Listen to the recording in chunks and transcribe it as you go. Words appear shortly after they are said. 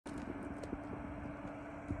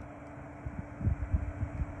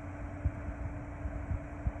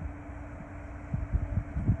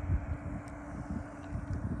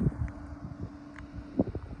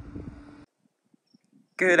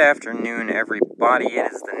Good afternoon, everybody.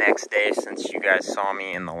 It is the next day since you guys saw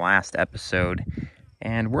me in the last episode,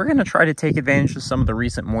 and we're going to try to take advantage of some of the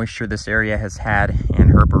recent moisture this area has had in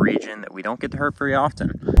Herpa region that we don't get to herp very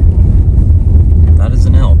often. That is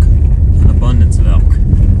an elk, an abundance of elk.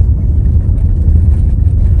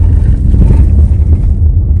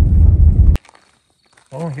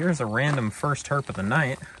 Well, here's a random first herp of the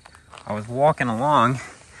night. I was walking along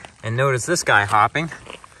and noticed this guy hopping.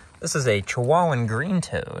 This is a Chihuahuan green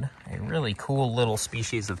toad, a really cool little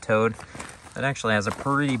species of toad that actually has a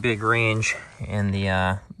pretty big range in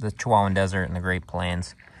the Chihuahuan Desert and the Great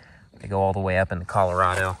Plains. They go all the way up into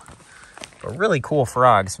Colorado. But really cool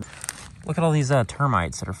frogs. Look at all these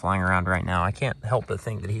termites that are flying around right now. I can't help but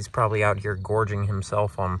think that he's probably out here gorging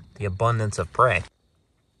himself on the abundance of prey.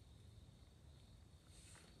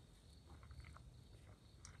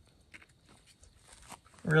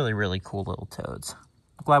 Really, really cool little toads.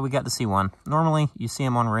 Glad we got to see one. Normally, you see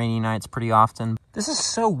them on rainy nights pretty often. This is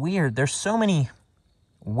so weird. There's so many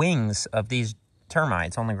wings of these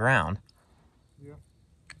termites on the ground. Yeah.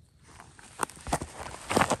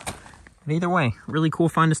 But either way, really cool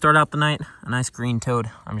find to start out the night. A nice green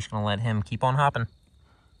toad. I'm just going to let him keep on hopping.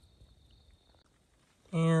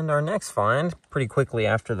 And our next find, pretty quickly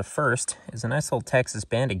after the first, is a nice little Texas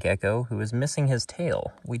banded gecko who is missing his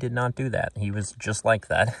tail. We did not do that. He was just like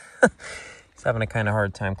that. He's having a kind of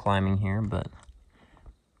hard time climbing here, but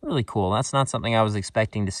really cool. That's not something I was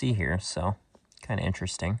expecting to see here, so kind of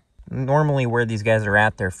interesting. Normally where these guys are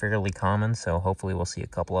at, they're fairly common, so hopefully we'll see a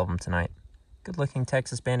couple of them tonight. Good looking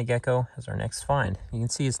Texas banded gecko is our next find. You can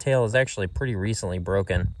see his tail is actually pretty recently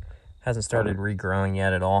broken. Hasn't started regrowing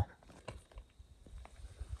yet at all.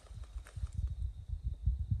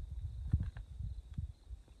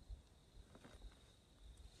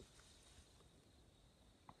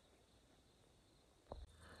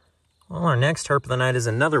 Well, our next herp of the night is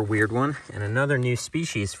another weird one and another new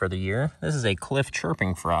species for the year. This is a cliff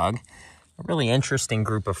chirping frog, a really interesting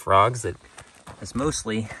group of frogs that is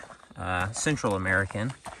mostly Central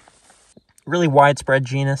American. Really widespread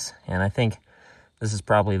genus, and I think this is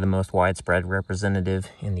probably the most widespread representative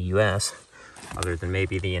in the U.S., other than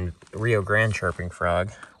maybe the Rio Grande chirping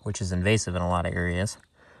frog, which is invasive in a lot of areas.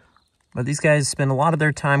 But these guys spend a lot of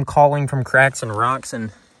their time calling from cracks and rocks,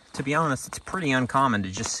 and to be honest, it's pretty uncommon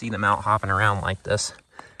to just see them out hopping around like this.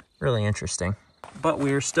 Really interesting. But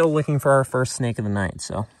we're still looking for our first snake of the night,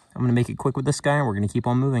 so I'm going to make it quick with this guy, and we're going to keep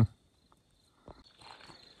on moving.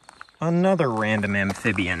 Another random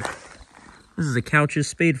amphibian. This is a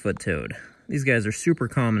Couch's spadefoot toad. These guys are super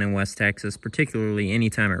common in West Texas, particularly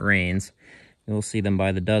anytime it rains. You'll see them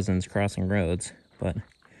by the dozens crossing roads. But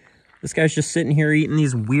this guy's just sitting here eating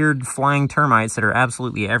these weird flying termites that are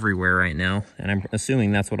absolutely everywhere right now. And I'm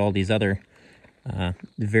assuming that's what all these other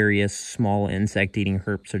various small insect-eating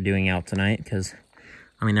herps are doing out tonight. Because,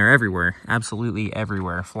 I mean, they're everywhere. Absolutely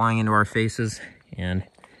everywhere. Flying into our faces. And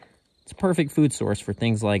it's a perfect food source for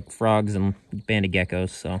things like frogs and banded geckos.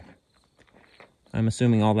 So I'm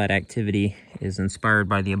assuming all that activity is inspired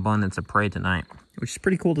by the abundance of prey tonight, which is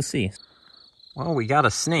pretty cool to see. Well, we got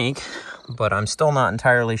a snake, but I'm still not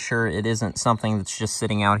entirely sure it isn't something that's just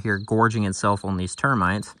sitting out here gorging itself on these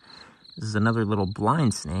termites. This is another little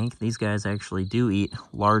blind snake. These guys actually do eat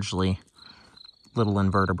largely little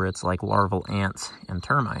invertebrates like larval ants and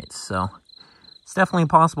termites, so it's definitely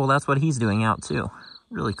possible that's what he's doing out too.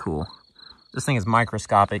 Really cool. This thing is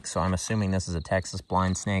microscopic, so I'm assuming this is a Texas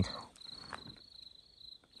blind snake.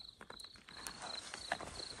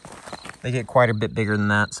 They get quite a bit bigger than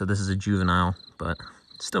that, so this is a juvenile, but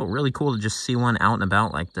still really cool to just see one out and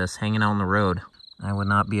about like this, hanging out on the road. I would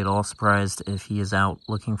not be at all surprised if he is out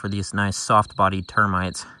looking for these nice soft-bodied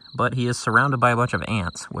termites, but he is surrounded by a bunch of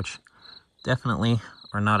ants, which definitely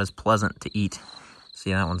are not as pleasant to eat.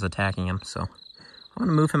 See, that one's attacking him, so I'm going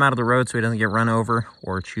to move him out of the road so he doesn't get run over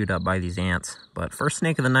or chewed up by these ants. But first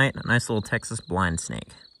snake of the night, a nice little Texas blind snake.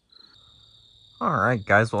 All right,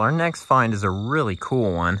 guys, well, our next find is a really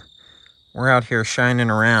cool one. We're out here shining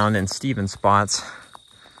around in Steven spots.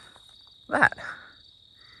 That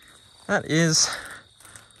is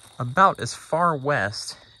about as far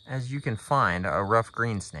west as you can find a rough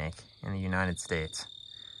green snake in the United States.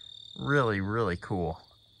 Really, really cool.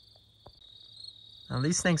 Now,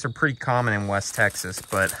 these snakes are pretty common in West Texas,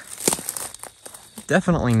 but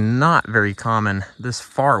definitely not very common this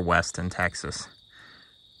far west in Texas.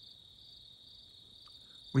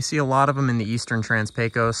 We see a lot of them in the eastern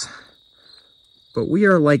Trans-Pecos, but we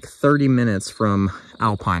are like 30 minutes from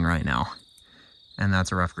Alpine right now, and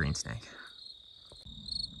that's a rough green snake.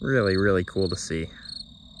 Really, really cool to see.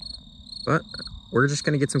 But we're just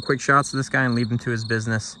gonna get some quick shots of this guy and leave him to his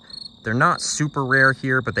business. They're not super rare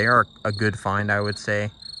here, but they are a good find, I would say.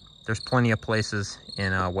 There's plenty of places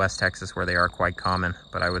in West Texas where they are quite common,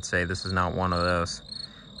 but I would say this is not one of those.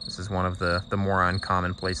 This is one of the more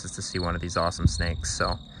uncommon places to see one of these awesome snakes,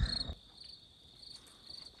 so.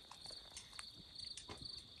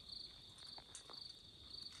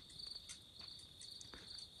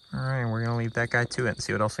 All right, we're gonna leave that guy to it and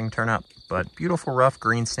see what else we can turn up. But beautiful rough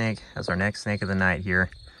green snake as our next snake of the night here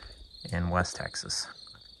in West Texas.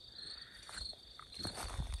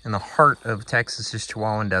 In the heart of Texas's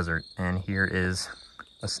Chihuahuan Desert, and here is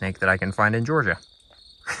a snake that I can find in Georgia.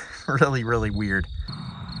 Really, really weird.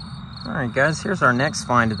 All right, guys, here's our next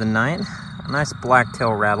find of the night. A nice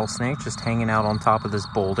blacktail rattlesnake just hanging out on top of this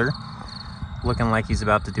boulder, looking like he's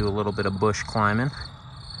about to do a little bit of bush climbing.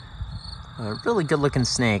 A really good looking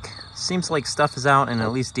snake. Seems like stuff is out in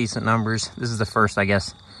at least decent numbers. This is the first, I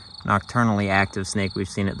guess, nocturnally active snake we've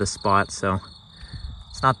seen at this spot, so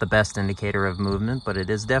it's not the best indicator of movement, but it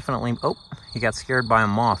is definitely, oh, he got scared by a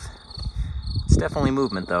moth. It's definitely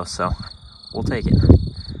movement though, so we'll take it.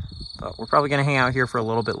 But we're probably gonna hang out here for a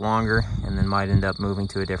little bit longer and then might end up moving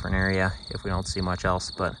to a different area if we don't see much else,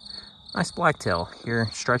 but nice blacktail here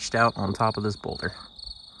stretched out on top of this boulder.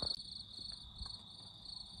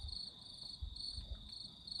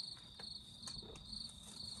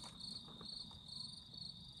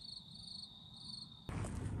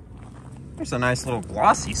 There's a nice little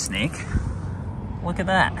glossy snake. Look at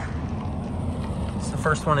that. It's the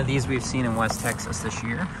first one of these we've seen in West Texas this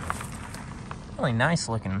year. Really nice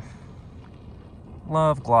looking.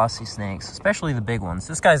 Love glossy snakes, especially the big ones.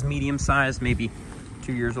 This guy's medium sized, maybe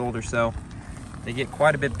 2 years old or so. They get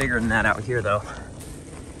quite a bit bigger than that out here though.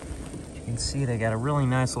 You can see they got a really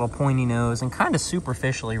nice little pointy nose and kind of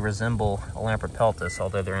superficially resemble a Lamprepeltis,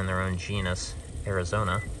 although they're in their own genus,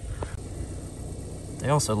 Arizona. They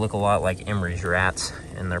also look a lot like Emery's rats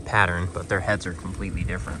in their pattern, but their heads are completely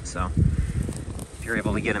different. So if you're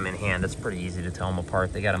able to get them in hand, it's pretty easy to tell them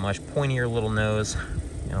apart. They got a much pointier little nose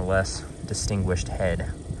and a less distinguished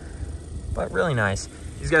head, but really nice.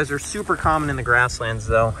 These guys are super common in the grasslands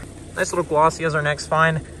though. Nice little glossy as our next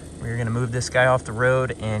find. We're gonna move this guy off the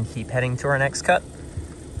road and keep heading to our next cut.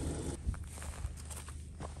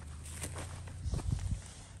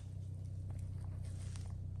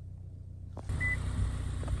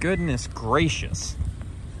 Goodness gracious.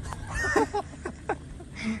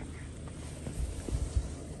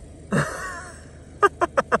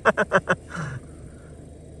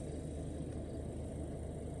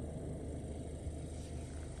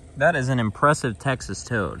 That is an impressive Texas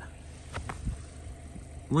toad.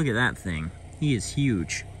 Look at that thing. He is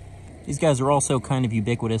huge. These guys are also kind of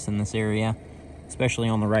ubiquitous in this area, especially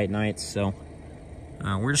on the right nights, so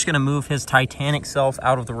we're just gonna move his titanic self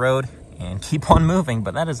out of the road and keep on moving,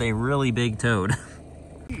 but that is a really big toad.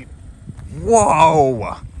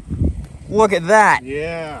 Whoa! Look at that!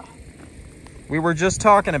 Yeah. We were just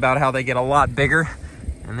talking about how they get a lot bigger,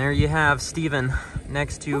 and there you have Steven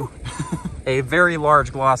next to a very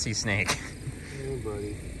large glossy snake. Oh,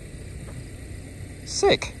 buddy.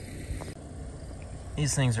 Sick.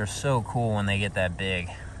 These things are so cool when they get that big.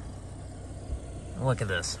 Look at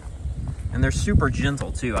this. And they're super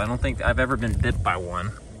gentle too. I don't think I've ever been bit by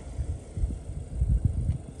one.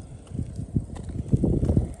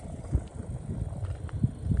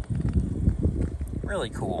 Really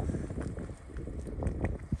cool.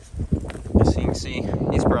 As you can see,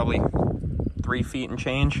 he's probably 3 feet and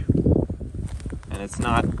change. And it's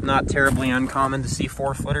not terribly uncommon to see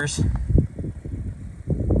 4-footers.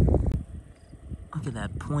 Look at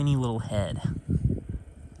that pointy little head.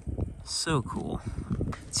 So cool.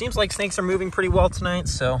 It seems like snakes are moving pretty well tonight,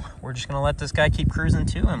 so we're just gonna let this guy keep cruising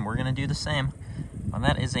too, and we're gonna do the same. Well,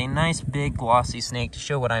 that is a nice big glossy snake to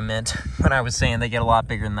show what I meant when I was saying they get a lot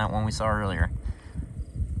bigger than that one we saw earlier.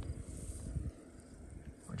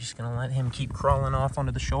 We're just gonna let him keep crawling off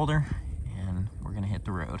onto the shoulder, and we're gonna hit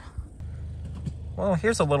the road. Well,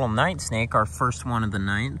 here's a little night snake, our first one of the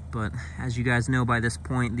night, but as you guys know by this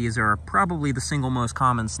point, these are probably the single most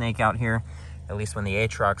common snake out here, at least when the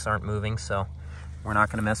atrox aren't moving, so we're not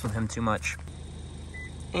gonna mess with him too much.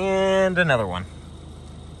 And another one.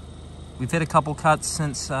 We've hit a couple cuts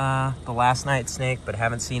since the last night snake, but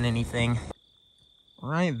haven't seen anything.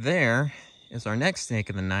 Right there is our next snake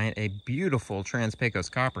of the night, a beautiful Trans-Pecos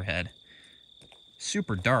Copperhead.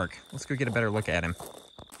 Super dark. Let's go get a better look at him.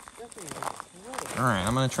 All right,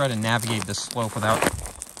 I'm gonna try to navigate this slope without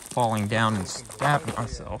falling down and stabbing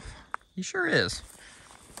myself. He sure is.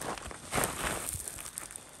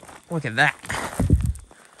 Look at that.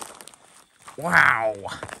 Wow.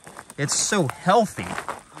 It's so healthy.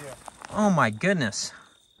 Yeah. Oh my goodness.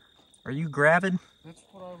 Are you gravid? That's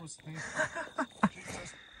what I was thinking.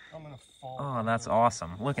 Jesus, I'm gonna fall. Oh, that's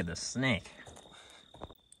awesome. Look at this snake.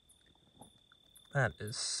 That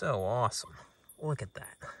is so awesome. Look at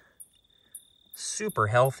that. Super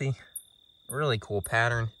healthy, really cool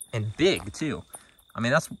pattern, and big too. I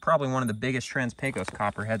mean, that's probably one of the biggest Trans-Pecos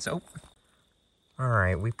copperheads. Oh. All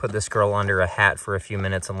right, we put this girl under a hat for a few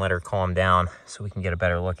minutes and let her calm down so we can get a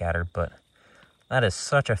better look at her, but that is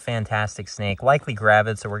such a fantastic snake. Likely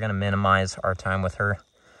gravid, so we're gonna minimize our time with her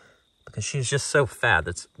because she's just so fat.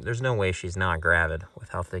 There's no way she's not gravid with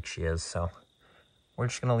how thick she is, so we're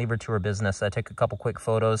just gonna leave her to her business. I took a couple quick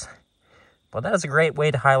photos, but that is a great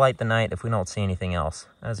way to highlight the night if we don't see anything else.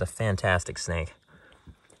 That is a fantastic snake.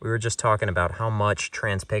 We were just talking about how much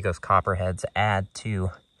Trans-Pecos copperheads add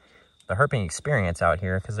to the herping experience out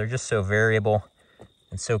here because they're just so variable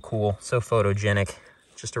and so cool, so photogenic.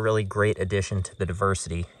 Just a really great addition to the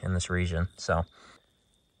diversity in this region. So,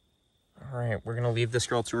 all right, we're gonna leave this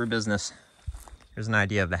girl to her business. Here's an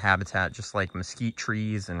idea of the habitat, just like mesquite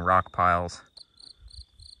trees and rock piles.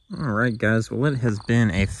 All right, guys, well, it has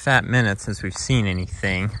been a fat minute since we've seen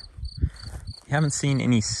anything. We haven't seen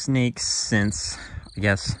any snakes since, I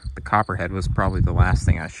guess, the copperhead was probably the last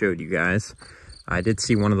thing I showed you guys. I did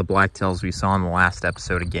see one of the blacktails we saw in the last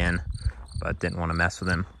episode again, but didn't want to mess with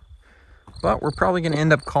him. But we're probably going to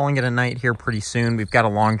end up calling it a night here pretty soon. We've got a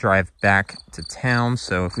long drive back to town,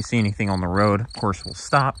 so if we see anything on the road, of course, we'll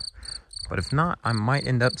stop. But if not, I might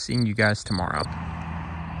end up seeing you guys tomorrow.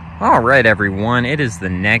 All right, everyone, it is the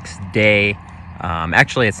next day.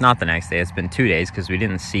 Actually, it's not the next day. It's been 2 days because we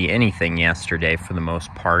didn't see anything yesterday for the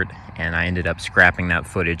most part, and I ended up scrapping that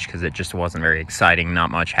footage because it just wasn't very exciting. Not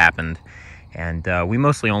much happened. And we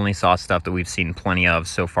mostly only saw stuff that we've seen plenty of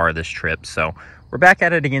so far this trip. So we're back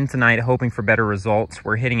at it again tonight, hoping for better results.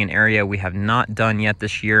 We're hitting an area we have not done yet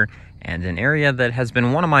this year, and an area that has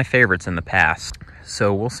been one of my favorites in the past.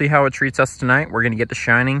 So we'll see how it treats us tonight. We're going to get to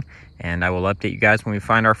shining, and I will update you guys when we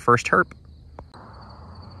find our first herp.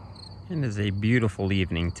 It is a beautiful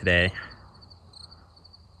evening today.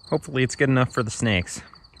 Hopefully it's good enough for the snakes.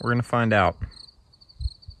 We're going to find out.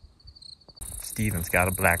 Steven's got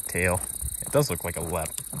a blacktail. It does look like a lep.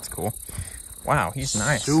 That's cool. Wow, he's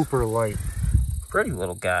nice. Super light. Pretty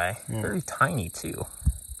little guy. Yeah. Very tiny, too.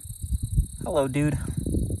 Hello, dude.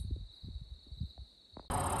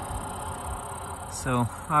 So,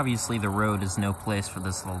 obviously the road is no place for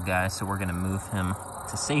this little guy, so we're going to move him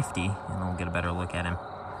to safety, and we'll get a better look at him.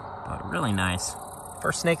 But really nice.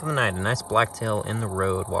 First snake of the night, a nice blacktail in the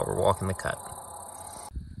road while we're walking the cut.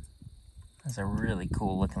 That's a really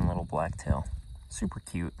cool looking little blacktail. Super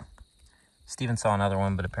cute. Steven saw another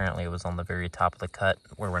one, but apparently it was on the very top of the cut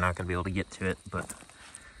where we're not going to be able to get to it. But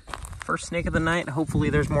first snake of the night. Hopefully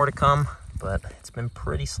there's more to come, but it's been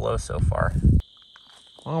pretty slow so far.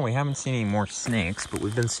 Well, we haven't seen any more snakes, but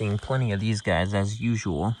we've been seeing plenty of these guys as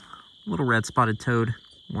usual. Little red spotted toad,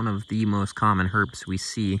 one of the most common herps we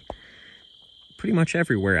see pretty much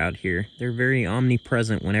everywhere out here. They're very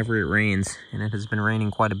omnipresent whenever it rains, and it has been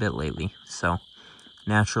raining quite a bit lately. So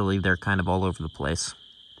naturally, they're kind of all over the place.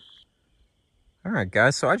 All right,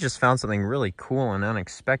 guys, so I just found something really cool and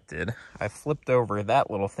unexpected. I flipped over that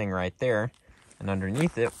little thing right there, and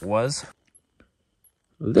underneath it was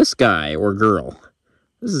this guy or girl.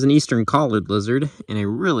 This is an eastern collared lizard, and a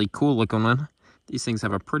really cool looking one. These things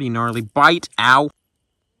have a pretty gnarly bite. Ow!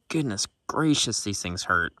 Goodness gracious, these things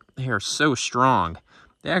hurt. They are so strong.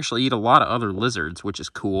 They actually eat a lot of other lizards, which is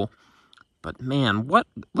cool. But man,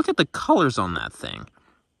 look at the colors on that thing.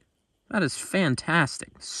 That is fantastic.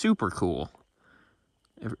 Super cool.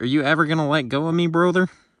 Are you ever gonna let go of me, brother?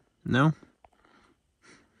 No?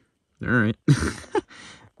 Alright.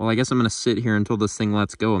 Well, I guess I'm gonna sit here until this thing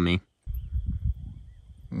lets go of me.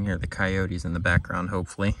 You can hear the coyotes in the background,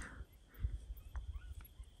 hopefully.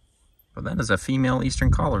 But that is a female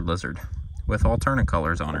eastern collared lizard with alternate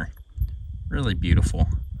colors on her. Really beautiful.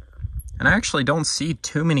 And I actually don't see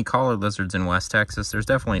too many collared lizards in West Texas. There's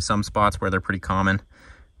definitely some spots where they're pretty common,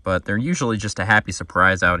 but they're usually just a happy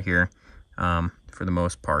surprise out here. For the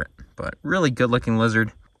most part, but really good looking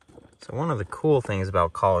lizard. So one of the cool things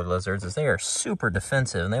about collared lizards is they are super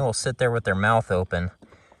defensive, and they will sit there with their mouth open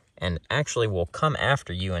and actually will come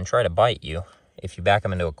after you and try to bite you if you back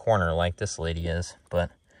them into a corner like this lady is.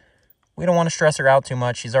 But we don't want to stress her out too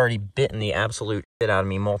much. She's already bitten the absolute shit out of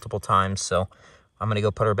me multiple times, so I'm gonna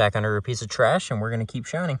go put her back under a piece of trash, and we're gonna keep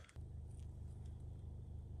shining.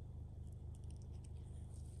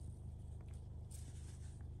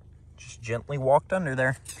 Gently walked under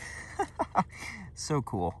there. So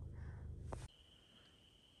cool.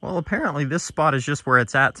 Well, apparently this spot is just where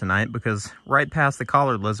it's at tonight, because right past the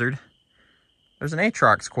collared lizard, there's an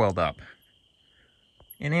atrox coiled up.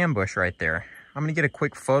 in ambush right there. I'm gonna get a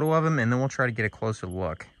quick photo of him and then we'll try to get a closer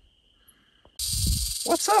look.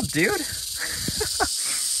 What's up, dude?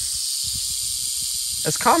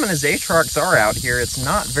 As common as atrox are out here, it's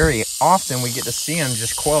not very often we get to see him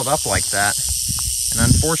just coiled up like that. And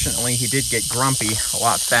unfortunately, he did get grumpy a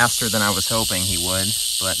lot faster than I was hoping he would.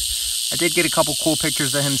 But I did get a couple cool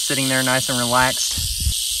pictures of him sitting there nice and relaxed.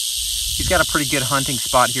 He's got a pretty good hunting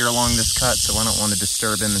spot here along this cut, so I don't want to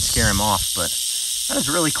disturb him and scare him off. But that is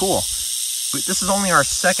really cool. This is only our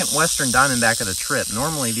second western diamondback of the trip.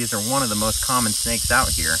 Normally, these are one of the most common snakes out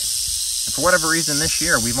here. And for whatever reason this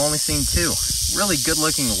year, we've only seen two. Really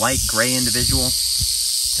good-looking light gray individual.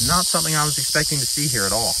 And not something I was expecting to see here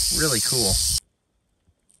at all. Really cool.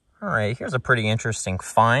 All right, here's a pretty interesting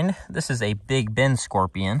find. This is a Big Ben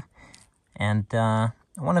scorpion. And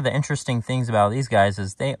one of the interesting things about these guys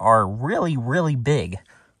is they are really, really big.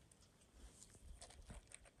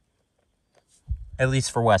 At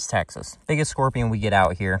least for West Texas. Biggest scorpion we get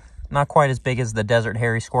out here. Not quite as big as the desert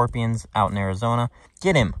hairy scorpions out in Arizona.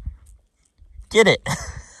 Get him. Get it.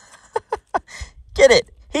 Get it.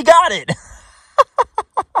 He got it.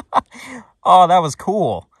 Oh, that was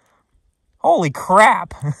cool. Holy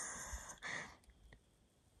crap.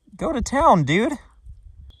 Go to town, dude.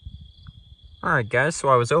 All right, guys, so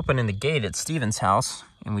I was opening the gate at Steven's house,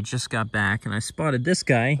 and we just got back, and I spotted this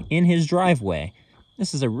guy in his driveway.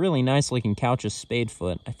 This is a really nice looking Couch's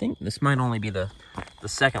spadefoot. I think this might only be the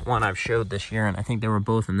second one I've showed this year, and I think they were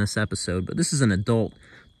both in this episode, but this is an adult.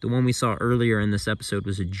 The one we saw earlier in this episode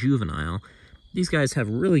was a juvenile. These guys have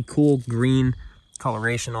really cool green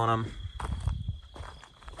coloration on them.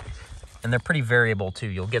 And they're pretty variable too.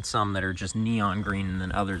 You'll get some that are just neon green and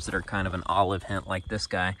then others that are kind of an olive hint like this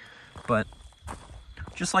guy. But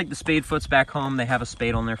just like the spadefoots back home, they have a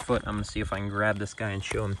spade on their foot. I'm gonna see if I can grab this guy and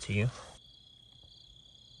show him to you.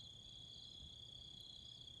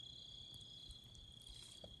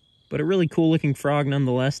 But a really cool looking frog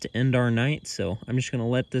nonetheless to end our night. So I'm just gonna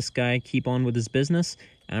let this guy keep on with his business.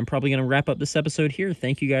 And I'm probably gonna wrap up this episode here.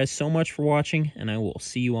 Thank you guys so much for watching, and I will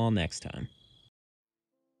see you all next time.